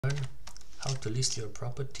learn how to list your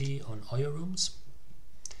property on OYO Rooms.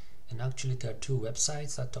 And actually there are two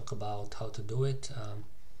websites that talk about how to do it.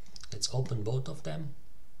 Let's open both of them.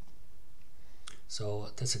 So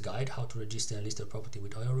there's a guide how to register and list your property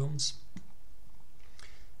with OYO Rooms.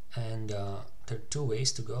 And there are two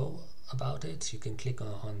ways to go about it. You can click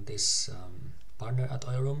on this partner at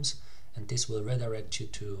OYO Rooms, and this will redirect you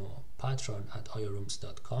to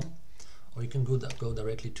patron@oyorooms.com, or you can go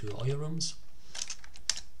directly to OYO Rooms.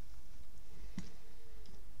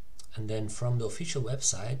 And then from the official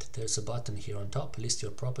website, there's a button here on top, list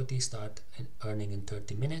your property, start earning in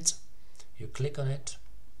 30 minutes. You click on it,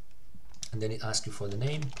 and then it asks you for the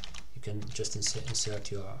name. You can just insert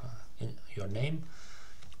your name,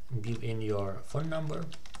 give in your phone number,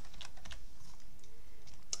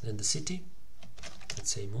 then the city,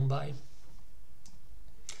 let's say Mumbai,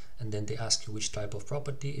 and then they ask you which type of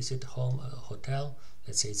property. Is it home, a hotel?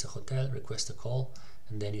 Let's say it's a hotel, request a call,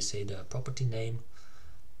 and then you say the property name,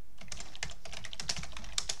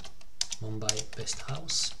 Mumbai Best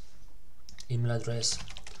House, email address.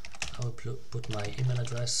 I will put my email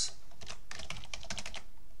address,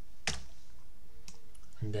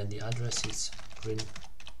 and then the address is Green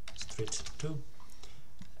Street 2.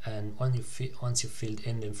 And once you filled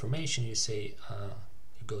in the information, you say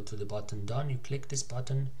you go to the button done, you click this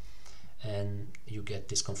button, and you get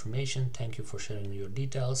this confirmation. Thank you for sharing your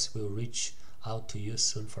details. We'll reach out to you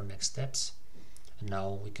soon for next steps. And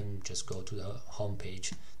now we can just go to the home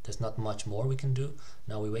page. There's not much more we can do.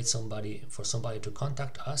 Now we wait for somebody to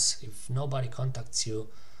contact us. If nobody contacts you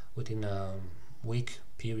within a week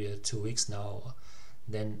period, 2 weeks now,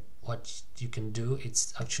 then what you can do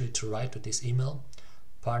is actually to write to this email,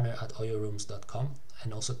 partner@oyorooms.com,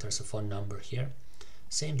 and also there's a phone number here.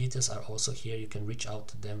 Same details are also here. You can reach out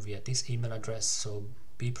to them via this email address, so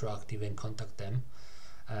be proactive and contact them.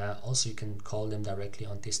 Also you can call them directly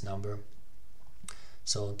on this number.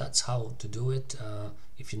 So that's how to do it.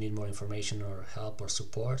 If you need more information or help or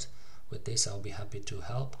support with this, I'll be happy to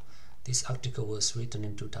help. This article was written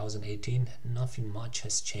in 2018. Nothing much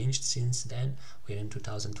has changed since then. We're in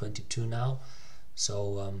 2022 now.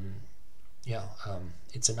 So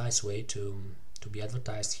it's a nice way to be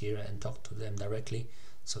advertised here and talk to them directly,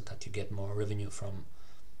 so that you get more revenue from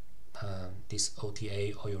this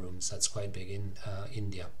OTA OYO Rooms. That's quite big in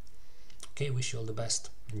India. Okay, wish you all the best.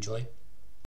 Enjoy.